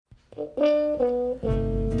Are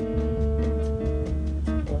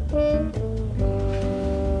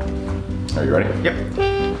you ready?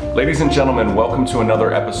 Yep. Ladies and gentlemen, welcome to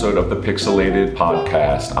another episode of the Pixelated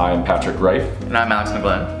Podcast. I am Patrick Reif. And I'm Alex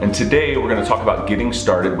McGlenn. And today we're going to talk about getting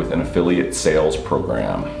started with an affiliate sales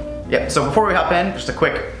program. Yep, so before we hop in, just a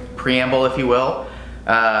quick preamble, if you will.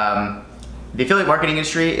 The affiliate marketing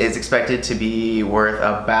industry is expected to be worth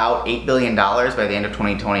about $8 billion by the end of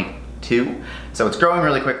 2022. So it's growing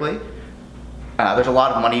really quickly. There's a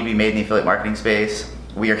lot of money to be made in the affiliate marketing space.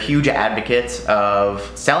 We are huge advocates of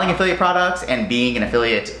selling affiliate products and being an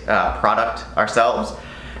affiliate product ourselves.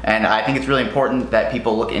 And I think it's really important that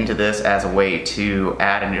people look into this as a way to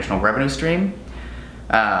add an additional revenue stream.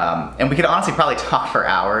 And we could honestly probably talk for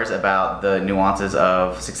hours about the nuances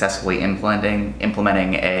of successfully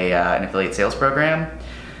implementing an affiliate sales program.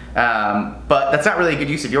 But that's not really a good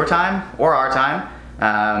use of your time or our time.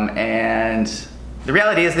 And the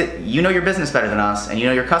reality is that you know your business better than us and you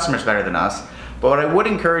know your customers better than us. But what I would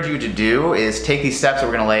encourage you to do is take these steps that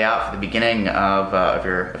we're going to lay out for the beginning of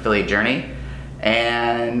your affiliate journey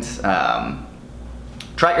and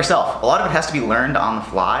try it yourself. A lot of it has to be learned on the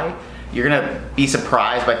fly. You're going to be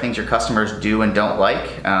surprised by things your customers do and don't like.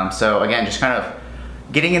 So again, just kind of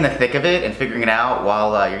getting in the thick of it and figuring it out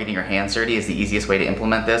while you're getting your hands dirty is the easiest way to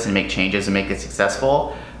implement this and make changes and make it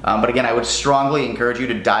successful. But again, I would strongly encourage you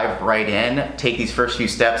to dive right in, take these first few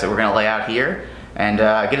steps that we're going to lay out here, and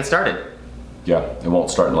get it started. Yeah, it won't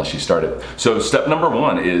start unless you start it. So step number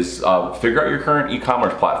one is figure out your current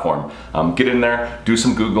e-commerce platform. Get in there, do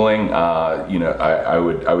some Googling. I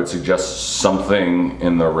would suggest something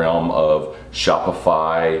in the realm of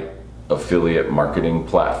Shopify affiliate marketing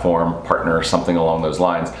platform partner, something along those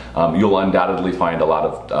lines. You'll undoubtedly find a lot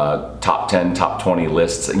of top 10, top 20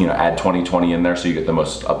 lists. Add 2020 in there so you get the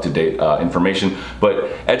most up-to-date information.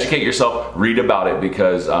 But educate yourself, read about it,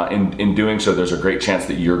 because in doing so, there's a great chance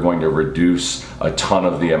that you're going to reduce a ton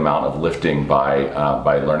of the amount of lifting by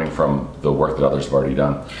learning from the work that others have already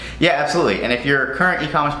done. Yeah, absolutely. And if your current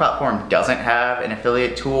e-commerce platform doesn't have an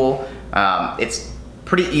affiliate tool, it's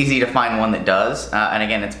pretty easy to find one that does, and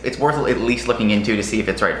again, it's worth at least looking into to see if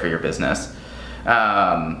it's right for your business.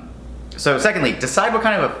 So secondly, decide what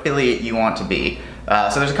kind of affiliate you want to be.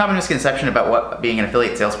 So there's a common misconception about what being an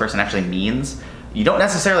affiliate salesperson actually means. You don't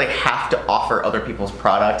necessarily have to offer other people's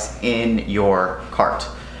products in your cart.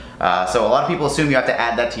 So a lot of people assume you have to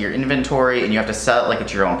add that to your inventory and you have to sell it like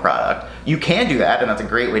it's your own product. You can do that, and that's a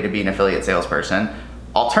great way to be an affiliate salesperson.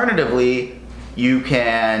 Alternatively, you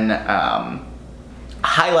can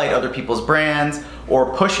highlight other people's brands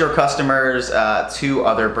or push your customers to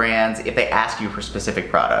other brands if they ask you for specific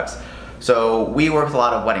products. So we work with a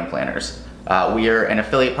lot of wedding planners. We are an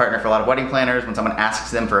affiliate partner for a lot of wedding planners. When someone asks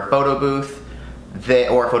them for a photo booth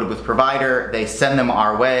or a photo booth provider, they send them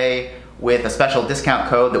our way with a special discount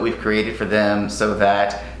code that we've created for them so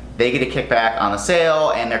that they get a kickback on the sale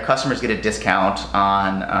and their customers get a discount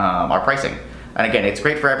on our pricing. And again, it's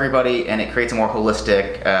great for everybody, and it creates a more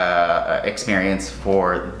holistic experience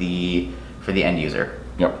for the end user.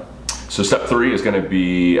 Yep. So step 3 is going to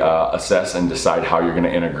be assess and decide how you're going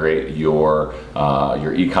to integrate your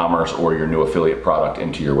e-commerce or your new affiliate product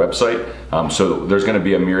into your website. So there's going to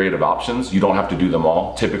be a myriad of options. You don't have to do them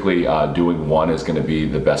all. Typically, doing one is going to be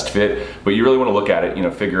the best fit, but you really want to look at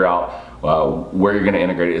it. Figure out where you're going to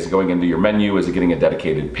integrate it. Is it going into your menu? Is it getting a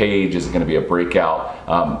dedicated page? Is it going to be a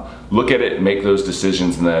breakout? Look at it, make those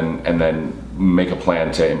decisions, and then make a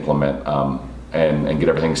plan to implement and get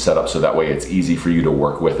everything set up so that way it's easy for you to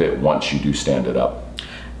work with it once you do stand it up.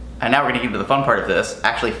 And now we're going to get into the fun part of this,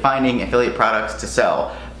 actually finding affiliate products to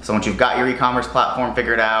sell. So once you've got your e-commerce platform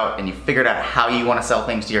figured out and you've figured out how you want to sell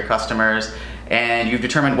things to your customers and you've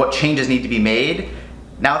determined what changes need to be made,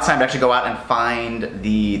 now it's time to actually go out and find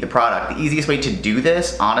the product. The easiest way to do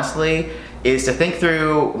this, honestly, is to think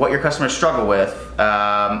through what your customers struggle with,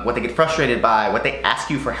 what they get frustrated by, what they ask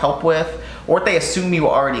you for help with, or what they assume you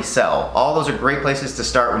already sell. All those are great places to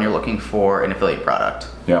start when you're looking for an affiliate product.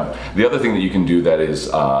 Yeah. The other thing that you can do that is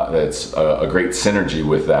that's a great synergy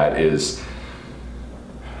with that is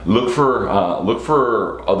look for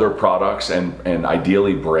other products and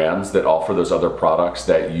ideally brands that offer those other products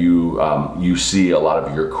that you see a lot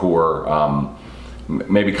of your core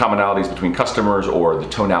maybe commonalities between customers or the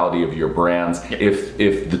tonality of your brands. If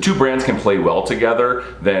the two brands can play well together,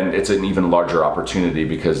 then it's an even larger opportunity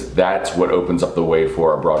because that's what opens up the way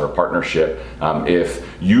for a broader partnership. If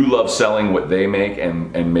you love selling what they make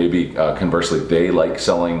and maybe conversely they like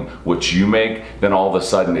selling what you make, then all of a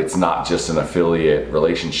sudden it's not just an affiliate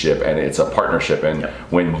relationship and it's a partnership. And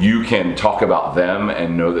when you can talk about them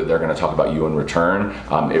and know that they're going to talk about you in return,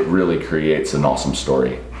 it really creates an awesome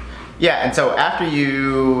story. Yeah, and so after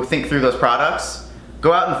you think through those products,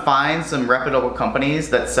 go out and find some reputable companies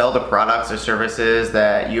that sell the products or services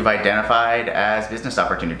that you've identified as business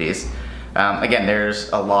opportunities. Again, there's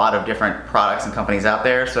a lot of different products and companies out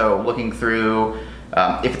there, so looking through,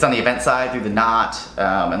 if it's on the event side, through the Knot,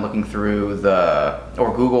 and looking through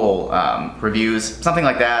or Google reviews, something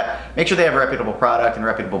like that, make sure they have a reputable product and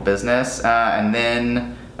reputable business, and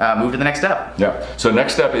then move to the next step. Yeah. So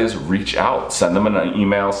next step is reach out. Send them an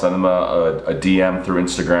email, send them a DM through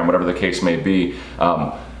Instagram, whatever the case may be.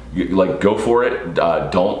 Go for it.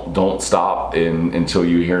 Don't stop until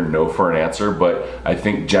you hear no for an answer. But I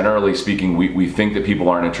think generally speaking, we think that people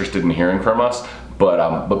aren't interested in hearing from us.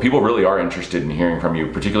 But people really are interested in hearing from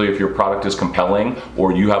you, particularly if your product is compelling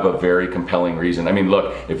or you have a very compelling reason. I mean,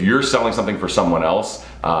 look, if you're selling something for someone else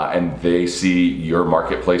and they see your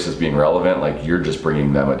marketplace as being relevant, like you're just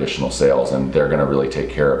bringing them additional sales and they're going to really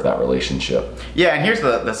take care of that relationship. Yeah, and here's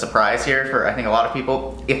the surprise here for I think a lot of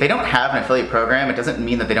people. If they don't have an affiliate program, it doesn't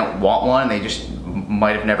mean that they don't want one. They just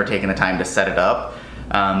might have never taken the time to set it up.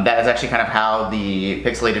 That is actually kind of how the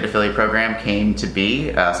Pixelated Affiliate Program came to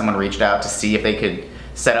be. Someone reached out to see if they could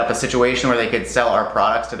set up a situation where they could sell our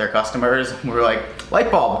products to their customers. We were like,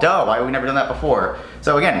 light bulb, duh, why have we never done that before?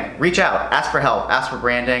 So again, reach out, ask for help, ask for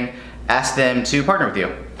branding, ask them to partner with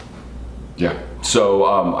you. Yeah,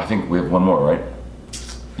 so I think we have one more, right?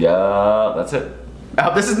 Yeah, that's it.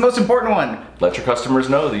 This is the most important one. Let your customers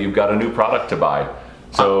know that you've got a new product to buy.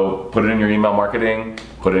 So put it in your email marketing,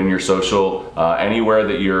 put it in your social, anywhere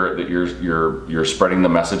that you're spreading the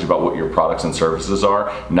message about what your products and services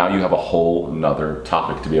are. Now you have a whole nother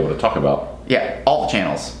topic to be able to talk about. Yeah, all the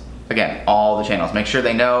channels. Again, all the channels. Make sure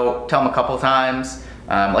they know. Tell them a couple of times.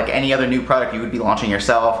 Like any other new product you would be launching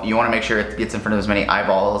yourself, you want to make sure it gets in front of as many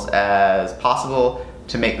eyeballs as possible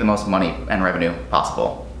to make the most money and revenue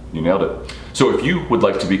possible. You nailed it. So if you would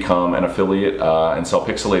like to become an affiliate and sell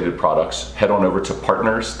Pixelated products, head on over to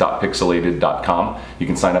partners.pixelated.com. You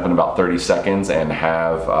can sign up in about 30 seconds and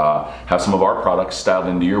have some of our products styled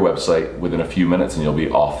into your website within a few minutes, and you'll be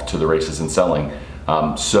off to the races and selling.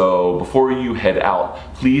 So before you head out,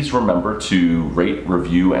 please remember to rate,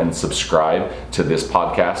 review, and subscribe to this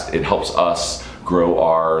podcast. It helps us grow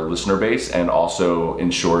our listener base and also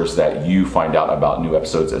ensures that you find out about new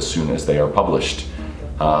episodes as soon as they are published.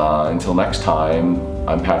 Until next time,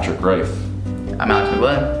 I'm Patrick Reif. I'm Alex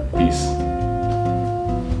McGlynn. Peace.